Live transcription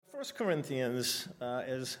1 Corinthians,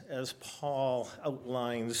 as Paul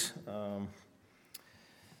outlines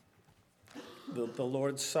the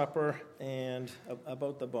Lord's Supper and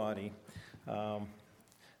about the body.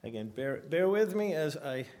 Again, bear with me as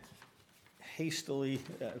I hastily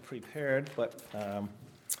prepared, but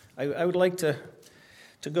I would like to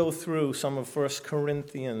go through some of 1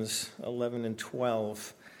 Corinthians 11 and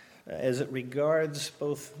 12 as it regards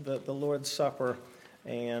both the Lord's Supper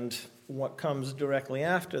and what comes directly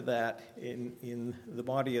after that in the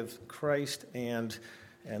body of Christ and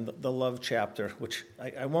the love chapter, which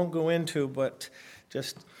I won't go into, but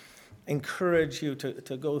just encourage you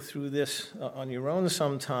to go through this on your own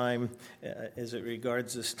sometime as it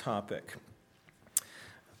regards this topic.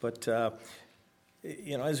 But,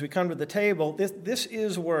 as we come to the table, this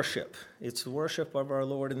is worship. It's the worship of our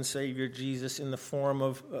Lord and Savior Jesus in the form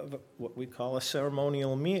of what we call a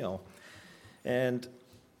ceremonial meal. And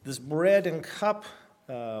this bread and cup,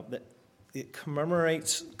 that it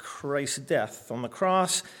commemorates Christ's death on the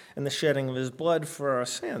cross and the shedding of his blood for our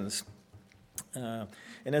sins. And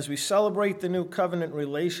as we celebrate the new covenant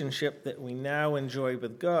relationship that we now enjoy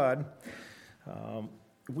with God,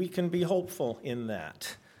 we can be hopeful in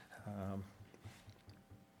that.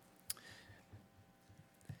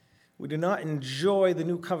 We do not enjoy the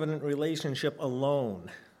new covenant relationship alone.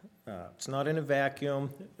 It's not in a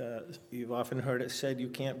vacuum. You've often heard it said you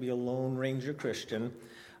can't be a Lone Ranger Christian.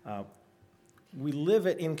 We live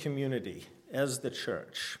it in community as the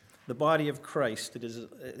church, the body of Christ,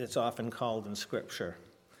 it's often called in Scripture.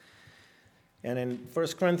 And in 1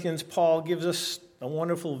 Corinthians, Paul gives us a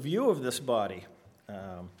wonderful view of this body.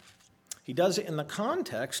 He does it in the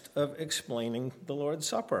context of explaining the Lord's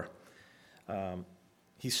Supper.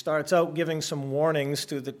 He starts out giving some warnings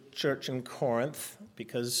to the church in Corinth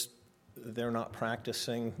because they're not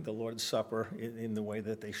practicing the Lord's Supper in the way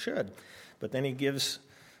that they should. But then he gives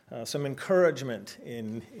some encouragement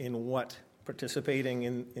in what participating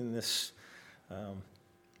in this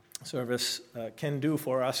service can do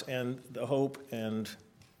for us and the hope and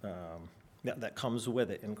that comes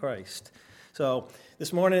with it in Christ. So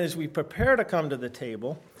this morning as we prepare to come to the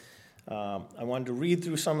table, I wanted to read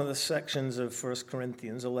through some of the sections of 1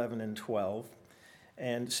 Corinthians 11 and 12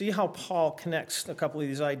 and see how Paul connects a couple of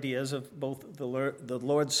these ideas of both the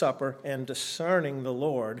Lord's Supper and discerning the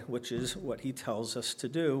Lord, which is what he tells us to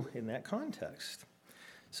do in that context.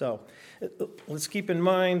 So let's keep in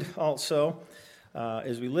mind also,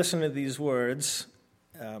 as we listen to these words,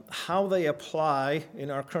 how they apply in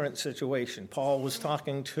our current situation. Paul was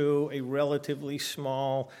talking to a relatively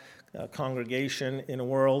small congregation in a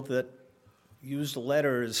world that used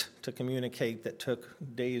letters to communicate that took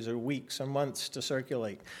days or weeks or months to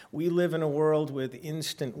circulate. We live in a world with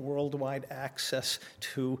instant worldwide access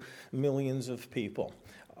to millions of people.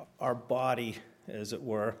 Our body, as it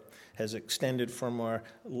were, has extended from our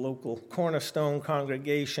local Cornerstone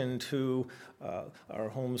congregation to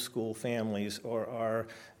our homeschool families or our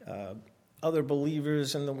other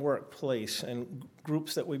believers in the workplace and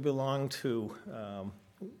groups that we belong to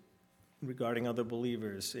regarding other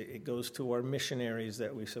believers. It goes to our missionaries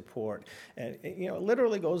that we support. And it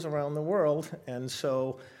literally goes around the world, and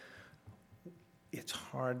so it's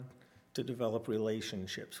hard to develop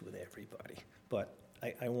relationships with everybody. But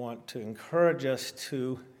I want to encourage us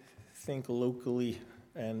to think locally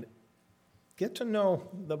and get to know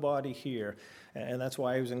the body here. And that's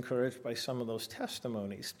why I was encouraged by some of those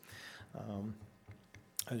testimonies.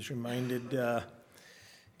 I was reminded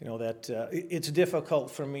that it's difficult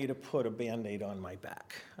for me to put a Band-Aid on my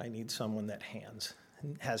back. I need someone that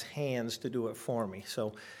has hands to do it for me.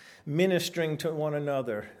 So ministering to one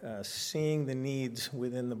another, seeing the needs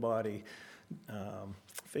within the body,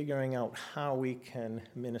 figuring out how we can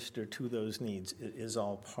minister to those needs is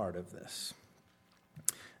all part of this.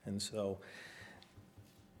 And so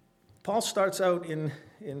Paul starts out in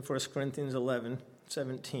 1 Corinthians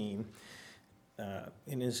 11:17.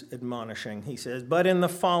 In his admonishing, he says, "But in the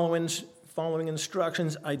following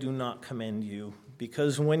instructions I do not commend you,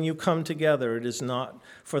 because when you come together it is not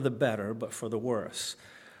for the better, but for the worse.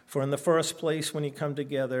 For in the first place, when you come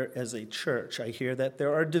together as a church, I hear that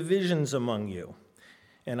there are divisions among you,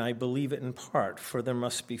 and I believe it in part, for there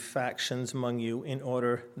must be factions among you in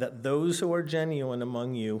order that those who are genuine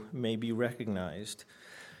among you may be recognized.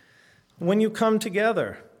 When you come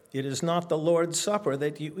together, it is not the Lord's Supper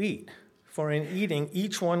that you eat. For in eating,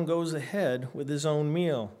 each one goes ahead with his own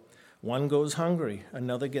meal. One goes hungry,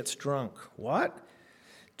 another gets drunk. What?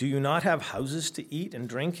 Do you not have houses to eat and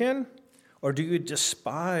drink in? Or do you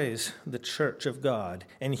despise the church of God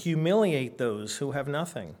and humiliate those who have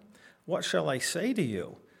nothing? What shall I say to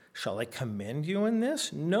you? Shall I commend you in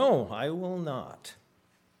this? No, I will not.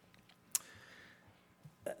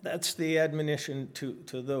 that's the admonition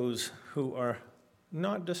to those who are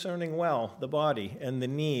not discerning well the body and the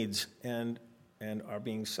needs and are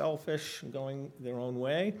being selfish, going their own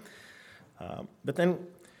way. But then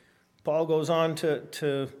Paul goes on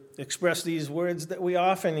to express these words that we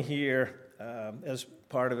often hear as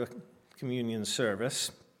part of a communion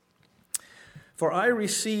service. For I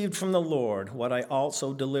received from the Lord what I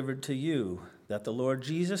also delivered to you, that the Lord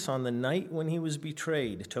Jesus, on the night when he was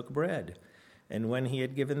betrayed, took bread. And when he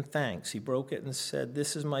had given thanks, he broke it and said,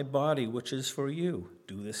 "This is my body, which is for you.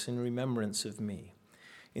 Do this in remembrance of me."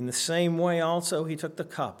 In the same way also he took the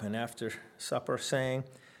cup, and after supper, saying,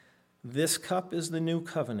 "This cup is the new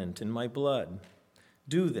covenant in my blood.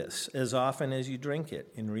 Do this as often as you drink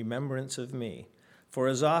it in remembrance of me. For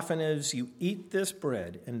as often as you eat this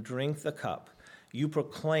bread and drink the cup, you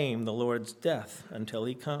proclaim the Lord's death until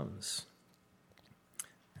he comes."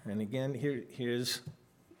 And again, here's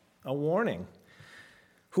a warning.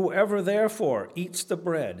 Whoever therefore eats the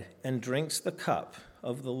bread and drinks the cup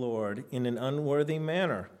of the Lord in an unworthy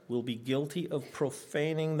manner will be guilty of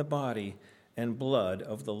profaning the body and blood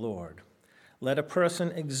of the Lord. Let a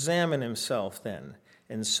person examine himself then,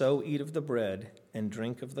 and so eat of the bread and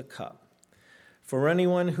drink of the cup. For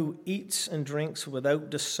anyone who eats and drinks without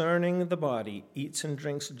discerning the body eats and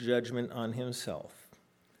drinks judgment on himself.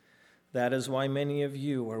 That is why many of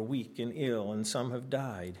you are weak and ill, and some have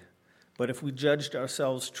died. But if we judged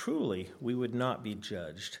ourselves truly, we would not be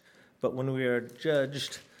judged. But when we are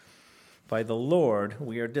judged by the Lord,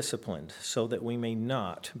 we are disciplined, so that we may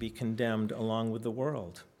not be condemned along with the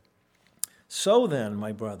world. So then,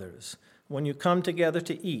 my brothers, when you come together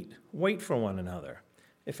to eat, wait for one another.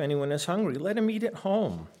 If anyone is hungry, let him eat at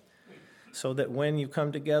home, so that when you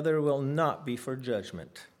come together, it will not be for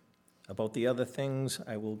judgment. About the other things,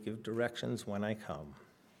 I will give directions when I come.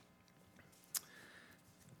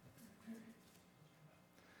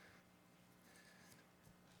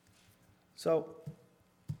 So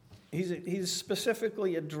he's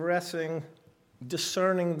specifically addressing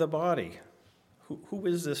discerning the body. Who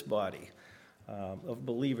is this body of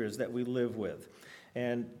believers that we live with?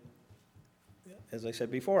 And as I said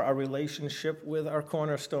before, our relationship with our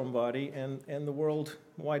Cornerstone body and the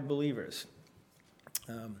worldwide believers.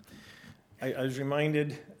 I was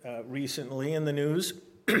reminded recently in the news,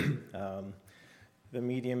 the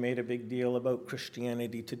media made a big deal about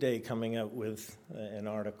Christianity Today coming out with an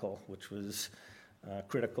article which was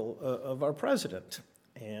critical of our president.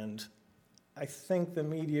 And I think the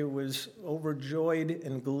media was overjoyed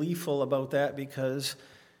and gleeful about that because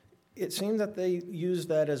it seemed that they used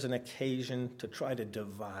that as an occasion to try to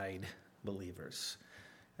divide believers.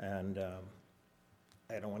 And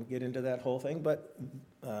I don't want to get into that whole thing, but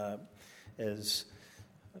as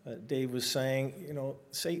Dave was saying,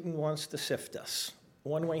 Satan wants to sift us.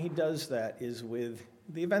 One way he does that is with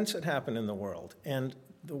the events that happen in the world. And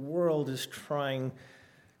the world is trying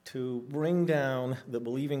to bring down the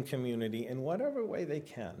believing community in whatever way they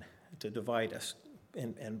can to divide us.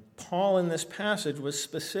 And Paul in this passage was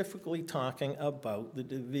specifically talking about the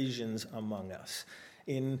divisions among us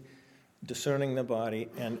in discerning the body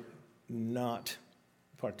and not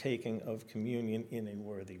partaking of communion in a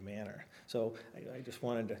worthy manner. So I just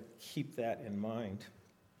wanted to keep that in mind.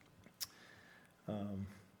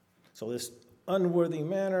 So this unworthy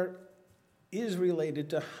manner is related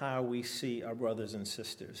to how we see our brothers and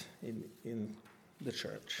sisters in the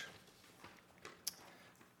church.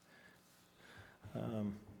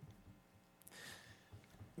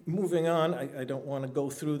 Moving on, I don't want to go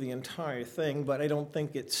through the entire thing, but I don't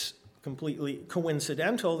think it's completely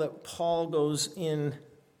coincidental that Paul goes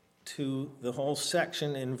into the whole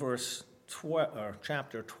section in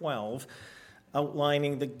chapter 12,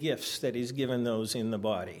 outlining the gifts that he's given those in the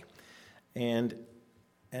body. And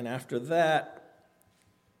after that,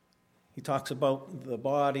 he talks about the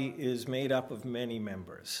body is made up of many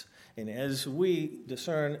members. And as we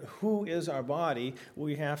discern who is our body,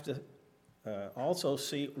 we have to also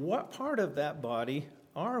see what part of that body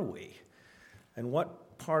are we, and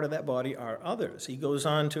what part of that body are others. He goes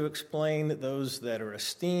on to explain those that are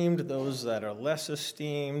esteemed, those that are less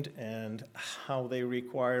esteemed, and how they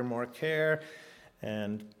require more care,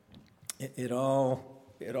 and it all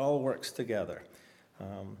works together.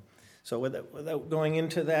 So without going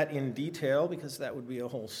into that in detail, because that would be a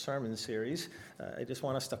whole sermon series, I just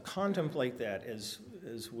want us to contemplate that as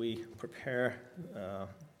we prepare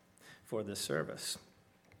for this service.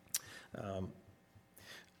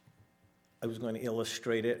 I was going to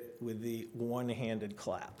illustrate it with the one-handed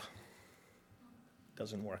clap.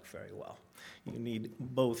 Doesn't work very well. You need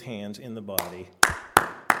both hands in the body.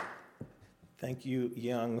 Thank you,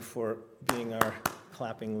 Young, for being our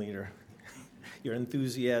clapping leader. your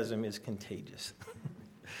enthusiasm is contagious.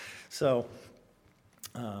 So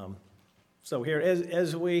here,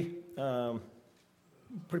 as we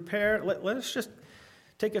prepare, let us just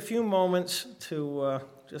take a few moments to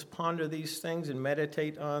just ponder these things and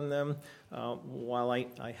meditate on them while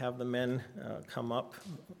I have the men come up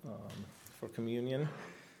for communion.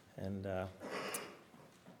 And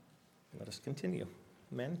let us continue.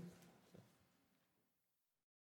 Men?